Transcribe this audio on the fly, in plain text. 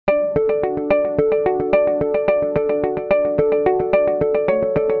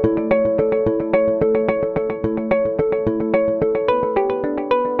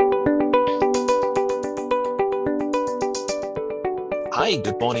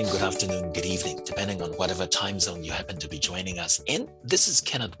morning, good afternoon, good evening, depending on whatever time zone you happen to be joining us in. This is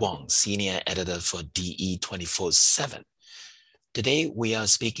Kenneth Wong, Senior Editor for DE 24/7. Today, we are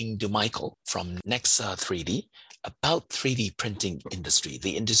speaking to Michael from Nexa 3D about 3D printing industry,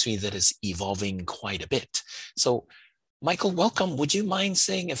 the industry that is evolving quite a bit. So, Michael, welcome. Would you mind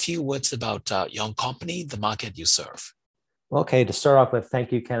saying a few words about your company, the market you serve? Okay, to start off with,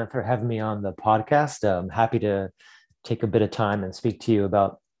 thank you, Kenneth, for having me on the podcast. I'm happy to take a bit of time and speak to you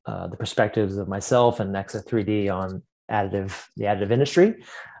about the perspectives of myself and Nexa 3D on the additive industry.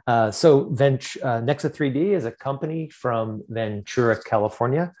 Nexa 3D is a company from Ventura,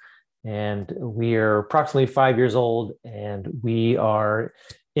 California, and we are approximately 5 years old, and we are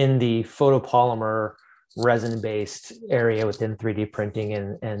in the photopolymer resin-based area within 3D printing,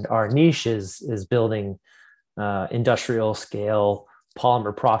 and our niche is building industrial scale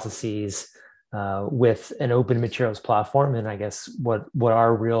polymer processes with an open materials platform. And I guess what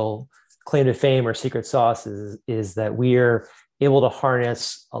our real claim to fame or secret sauce is that we are able to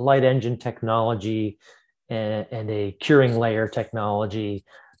harness a light engine technology and a curing layer technology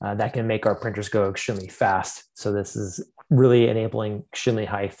that can make our printers go extremely fast. So this is really enabling extremely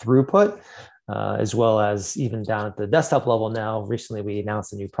high throughput, as well as even down at the desktop level now. Recently, we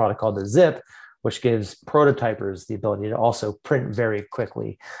announced a new product called the Zip, which gives prototypers the ability to also print very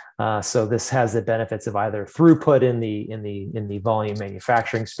quickly. So this has the benefits of either throughput in the volume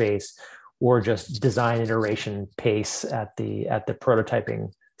manufacturing space, or just design iteration pace at the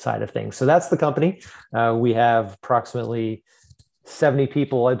prototyping side of things. So that's the company. We have approximately 70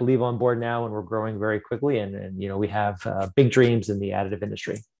 people, I believe, on board now, and we're growing very quickly. And we have big dreams in the additive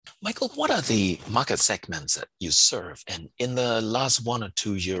industry. Michael, what are the market segments that you serve? And in the last 1 or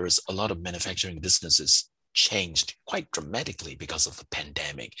 2 years, a lot of manufacturing businesses changed quite dramatically because of the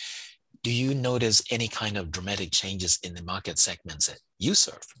pandemic. Do you notice any kind of dramatic changes in the market segments that you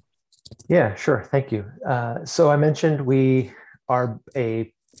serve? Yeah, sure. Thank you. So I mentioned we are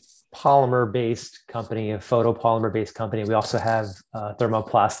a polymer-based company, a photopolymer-based company. We also have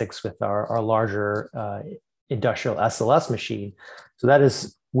thermoplastics with our larger industrial SLS machine. So that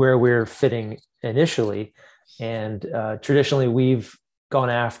is where we're fitting initially. And traditionally, we've gone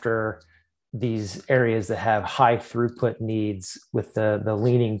after these areas that have high throughput needs with the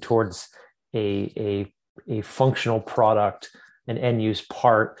leaning towards a functional product, an end-use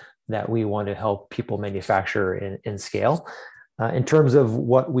part that we want to help people manufacture in scale. In terms of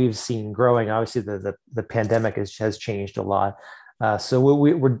what we've seen growing, obviously the pandemic has changed a lot. So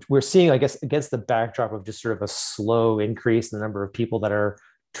we're seeing, I guess, against the backdrop of just sort of a slow increase in the number of people that are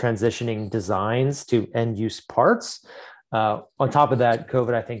transitioning designs to end-use parts. On top of that,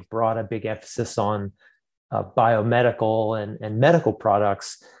 COVID, I think, brought a big emphasis on biomedical and medical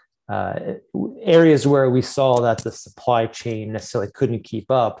products, areas where we saw that the supply chain necessarily couldn't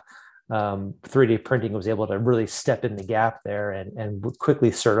keep up. 3D printing was able to really step in the gap there and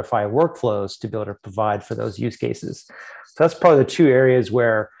quickly certify workflows to be able to provide for those use cases. So that's probably the two areas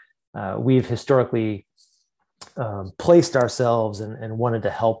where we've historically placed ourselves and wanted to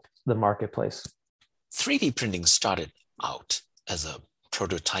help the marketplace. 3D printing started out as a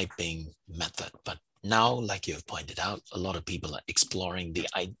prototyping method, but now, like you have pointed out, a lot of people are exploring the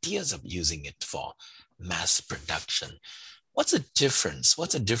ideas of using it for mass production. What's the difference?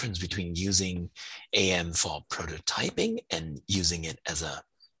 What's the difference between using AM for prototyping and using it as a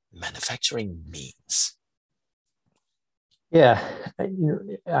manufacturing means? Yeah,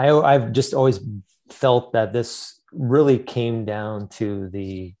 I've just always felt that this really came down to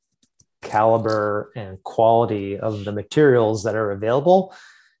the caliber and quality of the materials that are available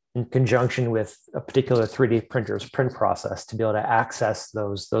in conjunction with a particular 3D printer's print process to be able to access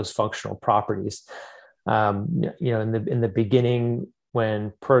those functional properties. In the beginning,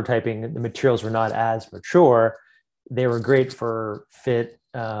 when prototyping, the materials were not as mature, they were great for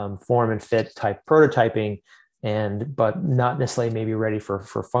form and fit type prototyping, but not necessarily maybe ready for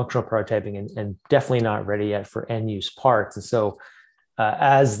functional prototyping, and definitely not ready yet for end use parts. And so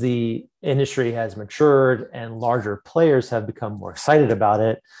as the industry has matured and larger players have become more excited about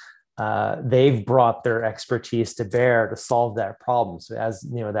it, they've brought their expertise to bear to solve that problem. So as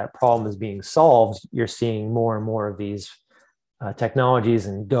that problem is being solved, you're seeing more and more of these technologies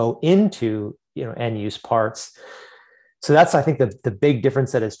and go into end use parts. So that's, I think, the big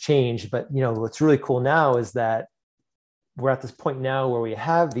difference that has changed. But what's really cool now is that we're at this point now where we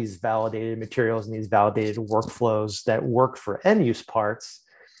have these validated materials and these validated workflows that work for end use parts.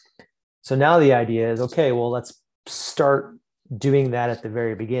 So now the idea is, okay, well, let's start doing that at the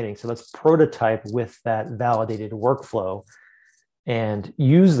very beginning. So let's prototype with that validated workflow and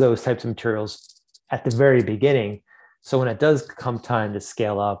use those types of materials at the very beginning So when it does come time to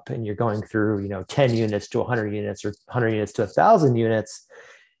scale up and you're going through, 10 units to 100 units or 100 units to 1,000 units,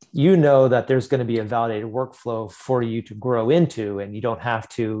 you know that there's going to be a validated workflow for you to grow into, and you don't have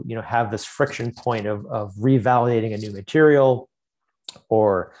to, have this friction point of revalidating a new material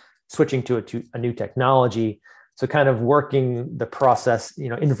or switching to a new technology. So kind of working the process,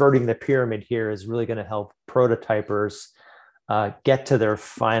 inverting the pyramid here is really going to help prototypers get to their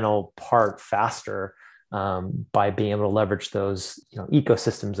final part faster by being able to leverage those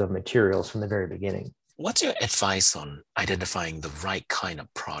ecosystems of materials from the very beginning. What's your advice on identifying the right kind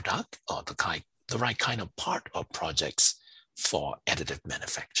of product or the right kind of part or projects for additive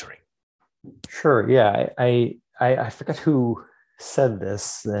manufacturing? Sure. Yeah, I forget who said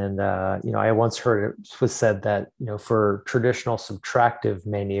this, and I once heard it was said that for traditional subtractive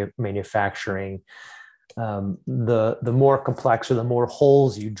manufacturing, the more complex or the more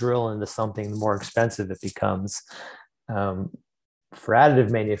holes you drill into something, the more expensive it becomes. For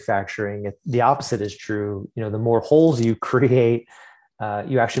additive manufacturing, the opposite is true. The more holes you create,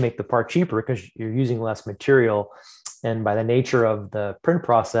 you actually make the part cheaper because you're using less material. And by the nature of the print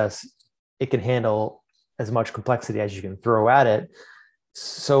process, it can handle as much complexity as you can throw at it.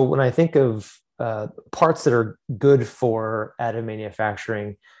 So when I think of parts that are good for additive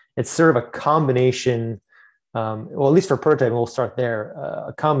manufacturing, it's sort of a combination, well, at least for prototyping, we'll start there,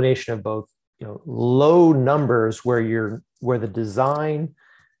 a combination of both, low numbers where the design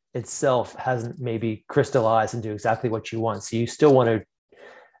itself hasn't maybe crystallized into exactly what you want. So you still want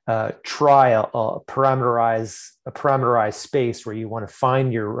to try a parameterized space where you want to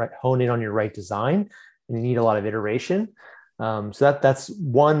find hone in on your right design, and you need a lot of iteration. So that's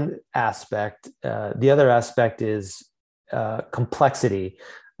one aspect. The other aspect is complexity.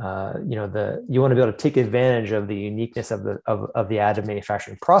 You want to be able to take advantage of the uniqueness of the additive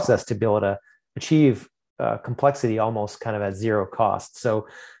manufacturing process to be able to achieve complexity almost kind of at zero cost. So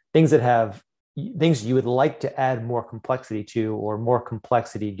things you would like to add more complexity to, or more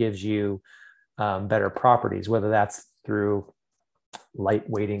complexity gives you better properties, whether that's through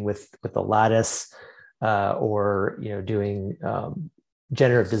lightweighting with the lattice, or doing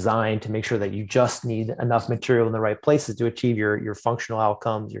generative design to make sure that you just need enough material in the right places to achieve your functional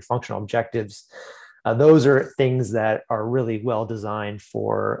outcomes, your functional objectives. Those are things that are really well designed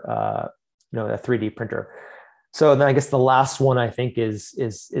for a 3D printer. So then I guess the last one I think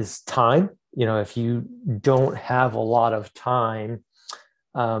is time. If you don't have a lot of time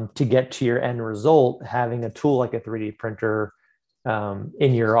to get to your end result, having a tool like a 3D printer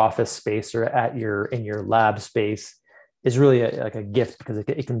in your office space or in your lab space is really like a gift, because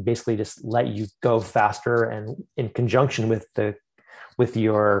it can basically just let you go faster, and in conjunction with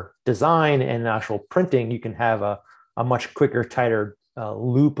your design and actual printing, you can have a much quicker, tighter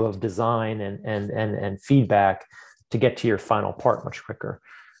loop of design and feedback to get to your final part much quicker.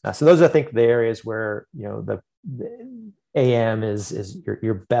 So those are, I think, the areas where the AM is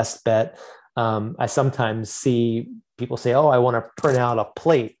your best bet. I sometimes see people say, "Oh, I want to print out a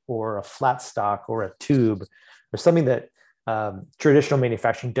plate or a flat stock or a tube," or something that traditional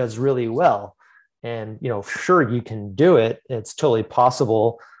manufacturing does really well. And sure, you can do it; it's totally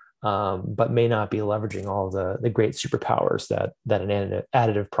possible, but may not be leveraging all the great superpowers that an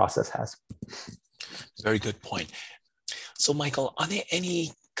additive process has. Very good point. So, Michael, are there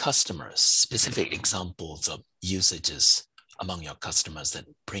any customers, specific examples of usages among your customers that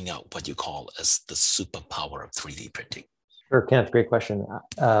bring out what you call as the superpower of 3D printing? Sure, Kenneth, great question.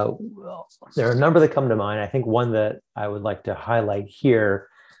 Well, there are a number that come to mind. I think one that I would like to highlight here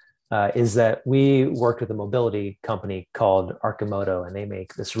is that we worked with a mobility company called Arcimoto, and they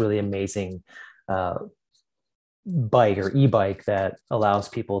make this really amazing bike or e-bike that allows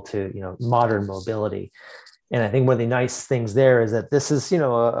people to, modern mobility. And I think one of the nice things there is that this is,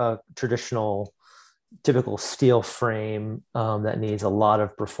 a traditional, typical steel frame that needs a lot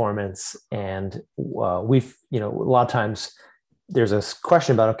of performance. And we've, a lot of times there's a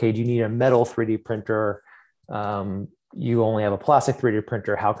question about, okay, do you need a metal 3D printer? You only have a plastic 3D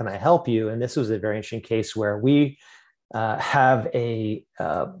printer. How can I help you? And this was a very interesting case where we have a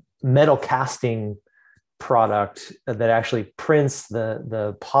metal casting product that actually prints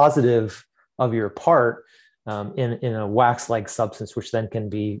the positive of your part in a wax-like substance, which then can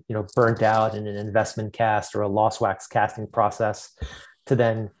be burnt out in an investment cast or a lost wax casting process to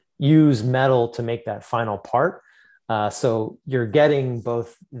then use metal to make that final part. So you're getting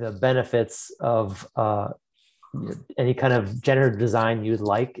both the benefits of any kind of generative design you'd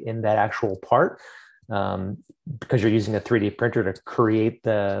like in that actual part, because you're using a 3D printer to create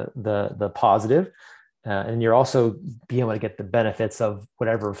the positive, and you're also being able to get the benefits of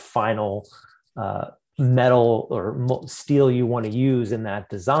whatever final metal or steel you want to use in that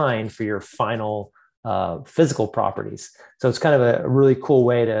design for your final physical properties. So it's kind of a really cool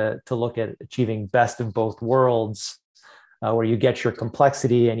way to look at achieving best of both worlds, where you get your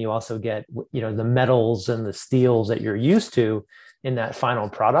complexity and you also get, the metals and the steels that you're used to in that final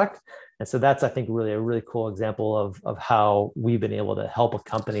product. And so that's, I think, really a really cool example of how we've been able to help a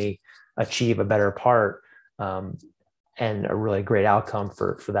company achieve a better part, and a really great outcome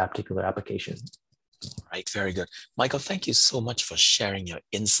for that particular application. Right, very good. Michael, thank you so much for sharing your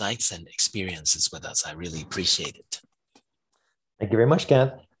insights and experiences with us. I really appreciate it. Thank you very much,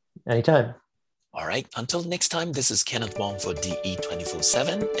 Kenneth. Anytime. All right, until next time, this is Kenneth Wong for DE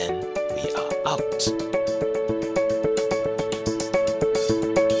 24/7, and we are out.